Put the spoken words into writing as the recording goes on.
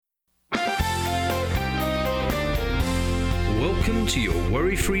Welcome to your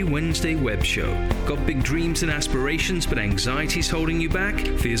Worry-Free Wednesday web show. Got big dreams and aspirations, but anxiety's holding you back?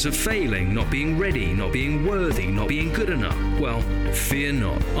 Fears of failing, not being ready, not being worthy, not being good enough? Well, fear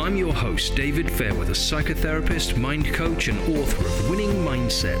not. I'm your host, David Fairweather, a psychotherapist, mind coach, and author of Winning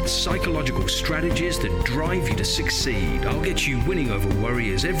Mindset, psychological strategies that drive you to succeed. I'll get you winning over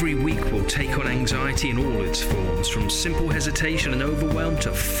worry as every week we'll take on anxiety in all its forms, from simple hesitation and overwhelm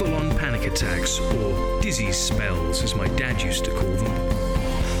to full-on panic attacks, or dizzy spells, as my dad used to call them.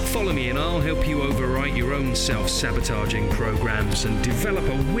 Follow me and I'll help you overwrite your own self-sabotaging programs and develop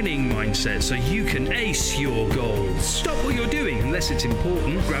a winning mindset so you can ace your goals. Stop what you're doing unless it's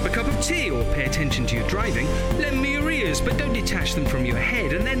important. Grab a cup of tea or pay attention to your driving. Lend me your ears, but don't detach them from your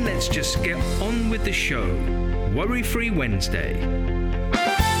head, and then let's just get on with the show. Worry-Free Wednesday.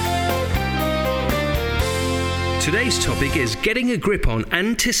 Today's topic is getting a grip on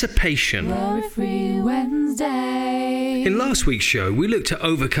anticipation. Worry-Free Wednesday. In last week's show, we looked at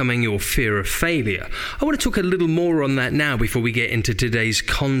overcoming your fear of failure. I want to talk a little more on that now before we get into today's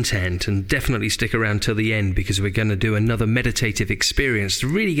content, and definitely stick around till the end because we're going to do another meditative experience to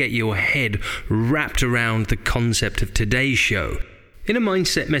really get your head wrapped around the concept of today's show. In a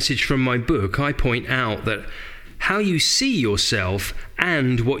mindset message from my book, I point out that how you see yourself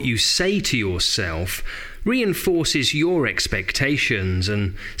and what you say to yourself reinforces your expectations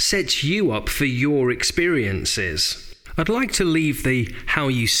and sets you up for your experiences. I'd like to leave the how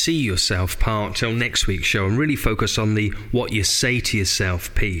you see yourself part till next week's show and really focus on the what you say to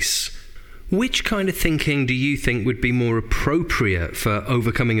yourself piece. Which kind of thinking do you think would be more appropriate for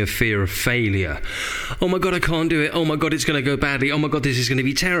overcoming a fear of failure? Oh my God, I can't do it. Oh my God, it's going to go badly. Oh my God, this is going to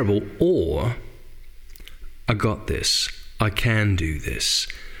be terrible. Or, I got this. I can do this.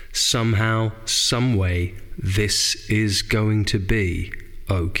 Somehow, some way, this is going to be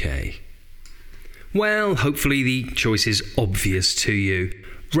okay. Well, hopefully the choice is obvious to you.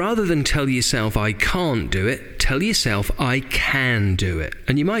 Rather than tell yourself, I can't do it, tell yourself, I can do it.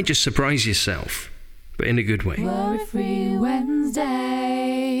 And you might just surprise yourself, but in a good way. Worry-Free Wednesday.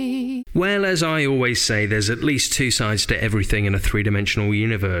 Well, as I always say, there's at least two sides to everything in a three-dimensional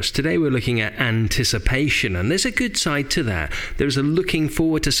universe. Today we're looking at anticipation, and there's a good side to that. There's a looking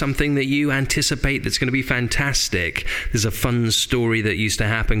forward to something that you anticipate that's going to be fantastic. There's a fun story that used to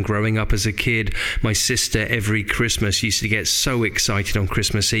happen growing up as a kid. My sister every Christmas used to get so excited on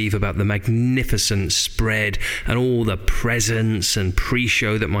Christmas Eve about the magnificent spread and all the presents and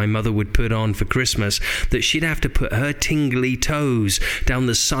pre-show that my mother would put on for Christmas that she'd have to put her tingly toes down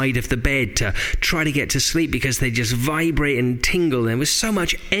the side of the bed to try to get to sleep because they just vibrate and tingle, and there was so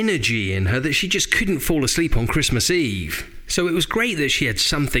much energy in her that she just couldn't fall asleep on Christmas Eve. So it was great that she had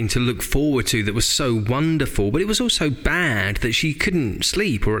something to look forward to that was so wonderful, but it was also bad that she couldn't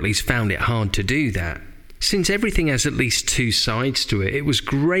sleep, or at least found it hard to do that. Since everything has at least two sides to it, it was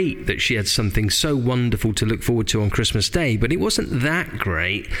great that she had something so wonderful to look forward to on Christmas Day, but it wasn't that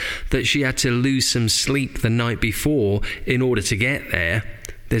great that she had to lose some sleep the night before in order to get there.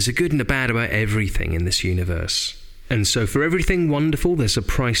 There's a good and a bad about everything in this universe. And so for everything wonderful, there's a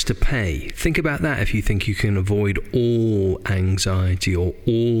price to pay. Think about that if you think you can avoid all anxiety or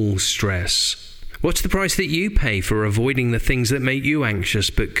all stress. What's the price that you pay for avoiding the things that make you anxious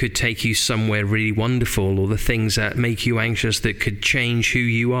but could take you somewhere really wonderful, or the things that make you anxious that could change who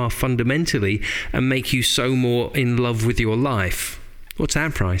you are fundamentally and make you so more in love with your life? What's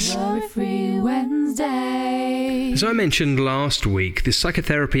that price? Worry-Free Wednesday. As I mentioned last week, the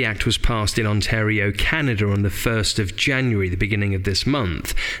Psychotherapy Act was passed in Ontario, Canada on the 1st of January, the beginning of this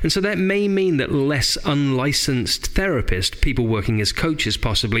month. And so that may mean that less unlicensed therapists, people working as coaches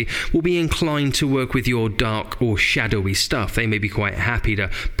possibly, will be inclined to work with your dark or shadowy stuff. They may be quite happy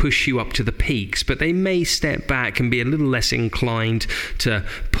to push you up to the peaks, but they may step back and be a little less inclined to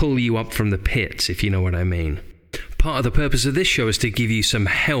pull you up from the pits, if you know what I mean. Part of the purpose of this show is to give you some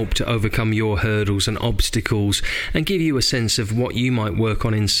help to overcome your hurdles and obstacles and give you a sense of what you might work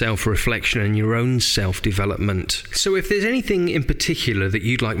on in self-reflection and your own self-development. So if there's anything in particular that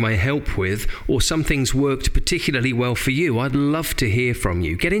you'd like my help with, or something's worked particularly well for you, I'd love to hear from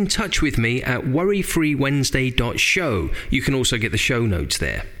you. Get in touch with me at worryfreewednesday.show. You can also get the show notes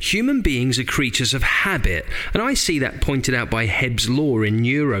there. Human beings are creatures of habit, and I see that pointed out by Hebb's law in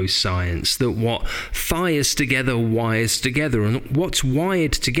neuroscience, that what fires together wires together, and what's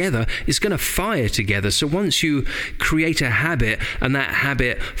wired together is going to fire together. So once you create a habit and that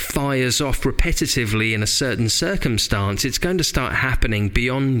habit fires off repetitively in a certain circumstance, it's going to start happening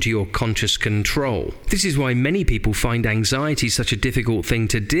beyond your conscious control. This is why many people find anxiety such a difficult thing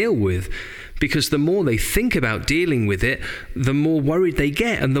to deal with, Because the more they think about dealing with it, the more worried they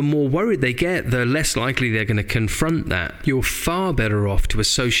get. And the more worried they get, the less likely they're going to confront that. You're far better off to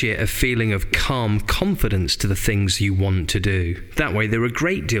associate a feeling of calm confidence to the things you want to do. That way they're a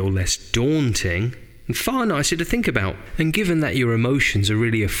great deal less daunting and far nicer to think about. And given that your emotions are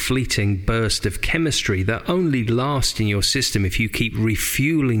really a fleeting burst of chemistry that only last in your system if you keep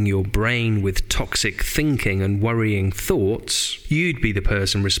refueling your brain with toxic thinking and worrying thoughts, you'd be the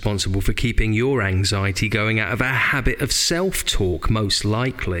person responsible for keeping your anxiety going out of a habit of self-talk, most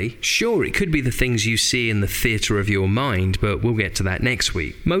likely. Sure, it could be the things you see in the theatre of your mind, but we'll get to that next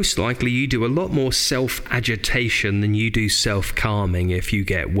week. Most likely you do a lot more self-agitation than you do self-calming if you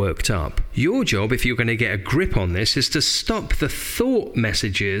get worked up. Your job, if you're going to get a grip on this, is to stop the thought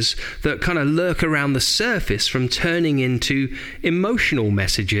messages that kind of lurk around the surface from turning into emotional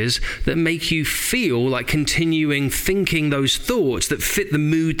messages that make you feel like continuing thinking those thoughts that fit the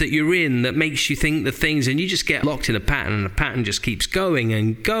mood that you're in, that makes you think the things, and you just get locked in a pattern, and the pattern just keeps going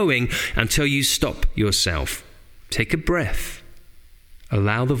and going until you stop yourself. Take a breath.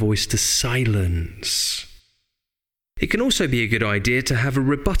 Allow the voice to silence. It can also be a good idea to have a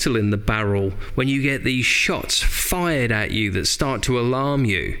rebuttal in the barrel when you get these shots fired at you that start to alarm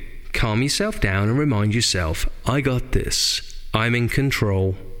you. Calm yourself down and remind yourself, I got this, I'm in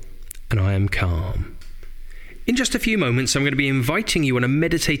control, and I am calm. In just a few moments, I'm going to be inviting you on a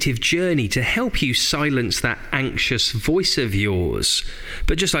meditative journey to help you silence that anxious voice of yours.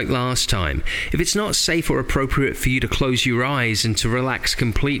 But just like last time, if it's not safe or appropriate for you to close your eyes and to relax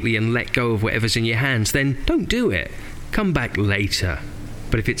completely and let go of whatever's in your hands, then don't do it. Come back later.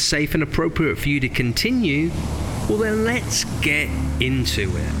 But if it's safe and appropriate for you to continue, well then let's get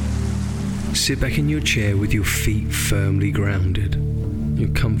into it. Sit back in your chair with your feet firmly grounded. Your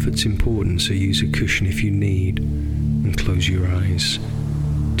comfort's important, so use a cushion if you need. And close your eyes.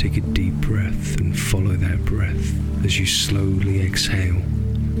 Take a deep breath and follow that breath as you slowly exhale,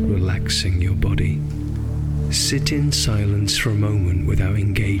 relaxing your body. Sit in silence for a moment without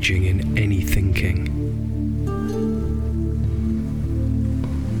engaging in any thinking.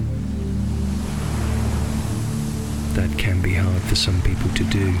 That can be hard for some people to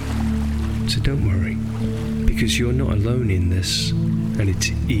do, so don't worry, because you're not alone in this, and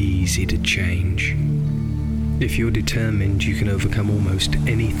it's easy to change. If you're determined, you can overcome almost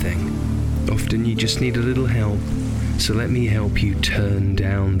anything. Often you just need a little help, so let me help you turn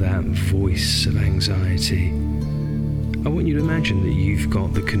down that voice of anxiety. I want you to imagine that you've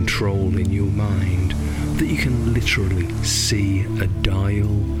got the control in your mind, that you can literally see a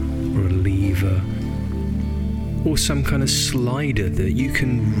dial or a lever or some kind of slider that you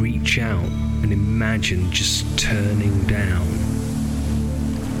can reach out and imagine just turning down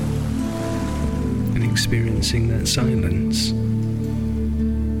and experiencing that silence.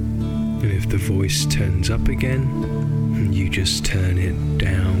 And if the voice turns up again, you just turn it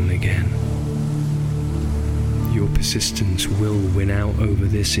down again. Your persistence will win out over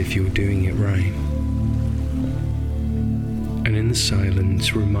this if you're doing it right. And in the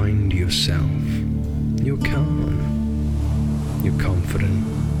silence, remind yourself you're calm, you're confident,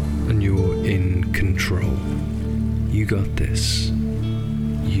 and you're in control. You got this.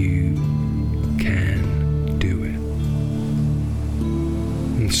 You can do it.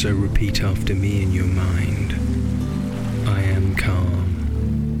 And so repeat after me in your mind. I am calm.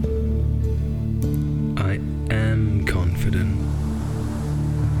 I am confident.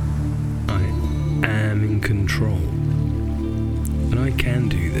 I am in control. And I can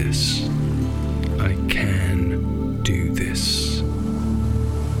do this. I can do this.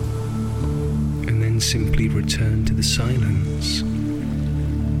 And then simply return to the silence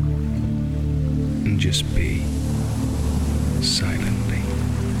and just be silently.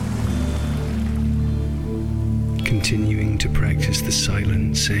 Continuing to practice the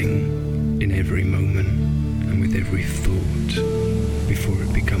silencing in every moment and with every thought before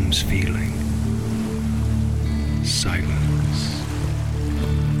it becomes feeling. Silence.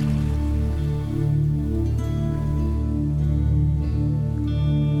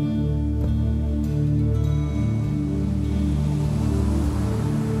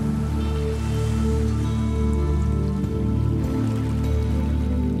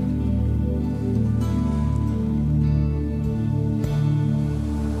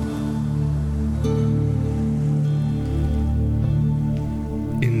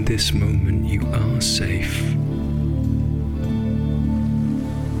 In this moment, you are safe.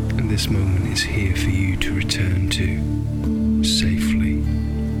 And this moment is here for you to return to safely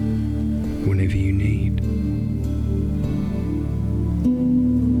whenever you need.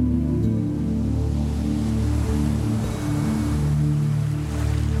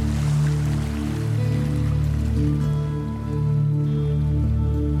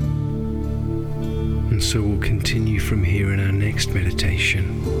 So we'll continue from here in our next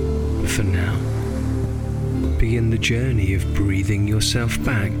meditation. For now, begin the journey of breathing yourself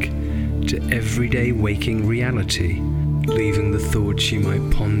back to everyday waking reality, leaving the thoughts you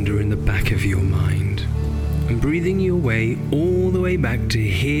might ponder in the back of your mind, and breathing your way all the way back to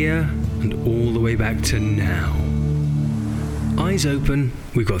here and all the way back to now. Eyes open,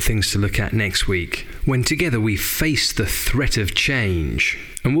 we've got things to look at next week, when together we face the threat of change,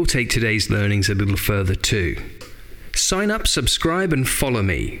 and we'll take today's learnings a little further too. Sign up, subscribe and follow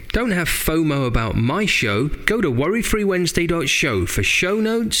me. Don't have FOMO about my show? Go to worryfreewednesday.show for show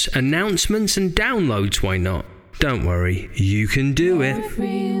notes, announcements and downloads, why not? Don't worry, you can do it. Worry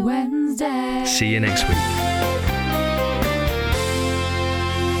Free Wednesday. See you next week.